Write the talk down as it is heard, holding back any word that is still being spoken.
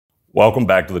Welcome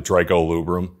back to the Trico Lube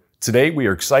Room. Today we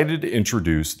are excited to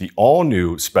introduce the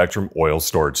all-new Spectrum oil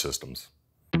storage systems.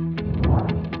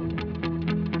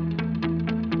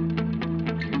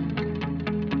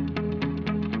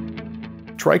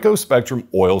 Trico Spectrum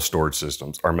oil storage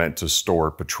systems are meant to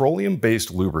store petroleum-based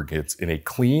lubricants in a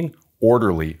clean,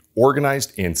 orderly,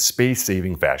 organized, and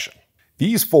space-saving fashion.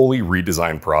 These fully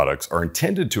redesigned products are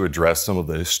intended to address some of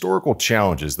the historical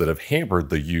challenges that have hampered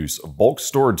the use of bulk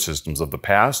storage systems of the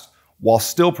past, while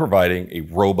still providing a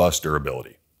robust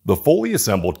durability. The fully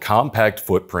assembled compact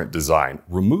footprint design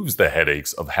removes the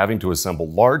headaches of having to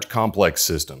assemble large complex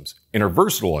systems and are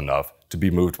versatile enough to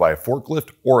be moved by a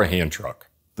forklift or a hand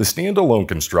truck. The standalone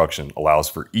construction allows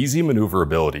for easy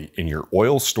maneuverability in your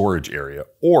oil storage area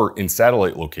or in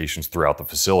satellite locations throughout the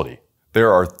facility.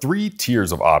 There are 3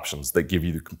 tiers of options that give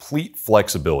you the complete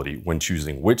flexibility when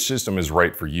choosing which system is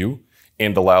right for you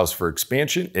and allows for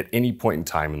expansion at any point in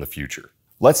time in the future.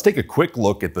 Let's take a quick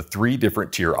look at the 3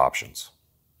 different tier options.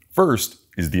 First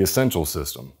is the Essential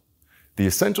System. The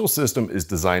Essential System is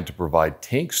designed to provide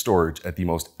tank storage at the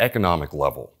most economic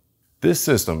level. This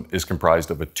system is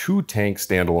comprised of a 2-tank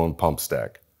standalone pump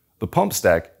stack. The pump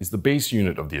stack is the base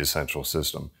unit of the Essential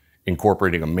System,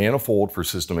 incorporating a manifold for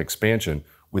system expansion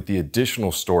with the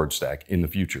additional storage stack in the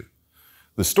future.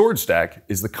 The storage stack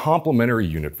is the complementary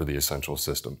unit for the Essential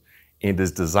System and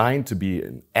is designed to be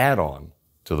an add-on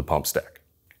to the pump stack.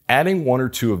 Adding 1 or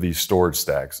 2 of these storage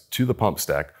stacks to the pump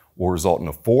stack will result in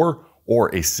a 4 or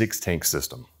a 6-tank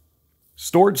system.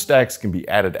 Storage stacks can be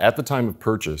added at the time of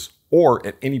purchase or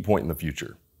at any point in the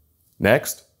future.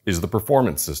 Next is the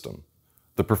Performance System.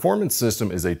 The Performance System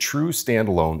is a true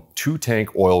standalone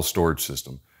 2-tank oil storage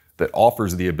system that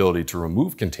offers the ability to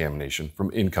remove contamination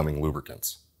from incoming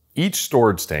lubricants. Each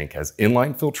storage tank has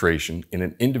inline filtration and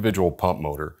an individual pump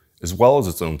motor, as well as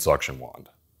its own suction wand.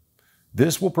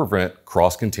 This will prevent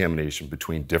cross-contamination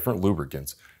between different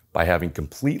lubricants by having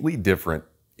completely different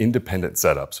independent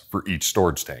setups for each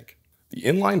storage tank. The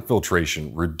inline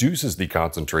filtration reduces the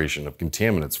concentration of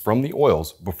contaminants from the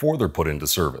oils before they're put into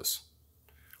service.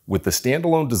 With the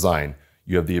standalone design,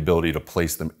 you have the ability to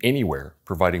place them anywhere,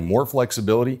 providing more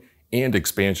flexibility and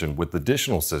expansion with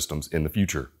additional systems in the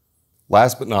future.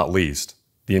 Last but not least,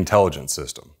 the Intelligent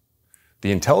System.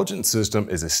 The Intelligent System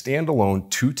is a standalone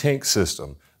 2-tank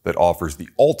system that offers the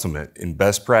ultimate in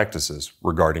best practices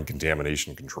regarding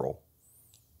contamination control.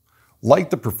 Like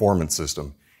the Performance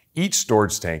System, each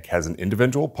storage tank has an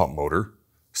individual pump motor,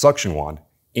 suction wand,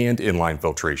 and inline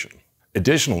filtration.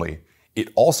 Additionally, it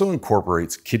also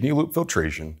incorporates kidney loop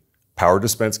filtration, power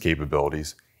dispense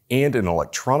capabilities, and an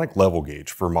electronic level gauge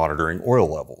for monitoring oil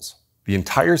levels. The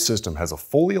entire system has a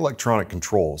fully electronic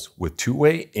controls with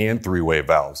 2-way and 3-way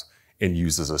valves and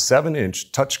uses a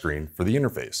 7-inch touchscreen for the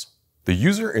interface. The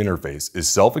user interface is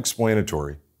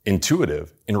self-explanatory,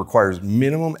 intuitive, and requires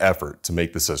minimum effort to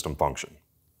make the system function.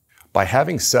 By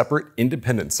having separate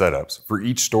independent setups for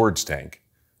each storage tank,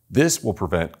 this will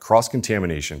prevent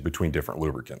cross-contamination between different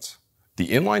lubricants. The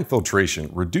inline filtration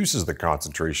reduces the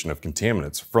concentration of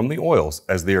contaminants from the oils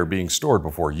as they are being stored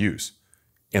before use,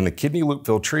 and the kidney loop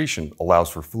filtration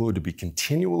allows for fluid to be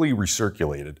continually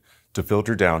recirculated to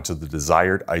filter down to the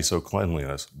desired ISO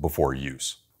cleanliness before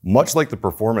use. Much like the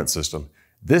Performance System,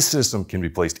 this system can be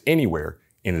placed anywhere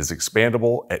and is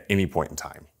expandable at any point in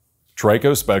time.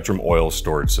 Trico Spectrum Oil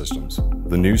Storage Systems,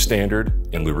 the new standard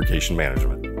in lubrication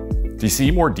management. To see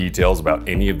more details about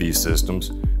any of these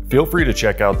systems, feel free to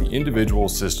check out the individual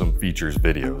system features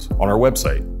videos on our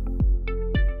website.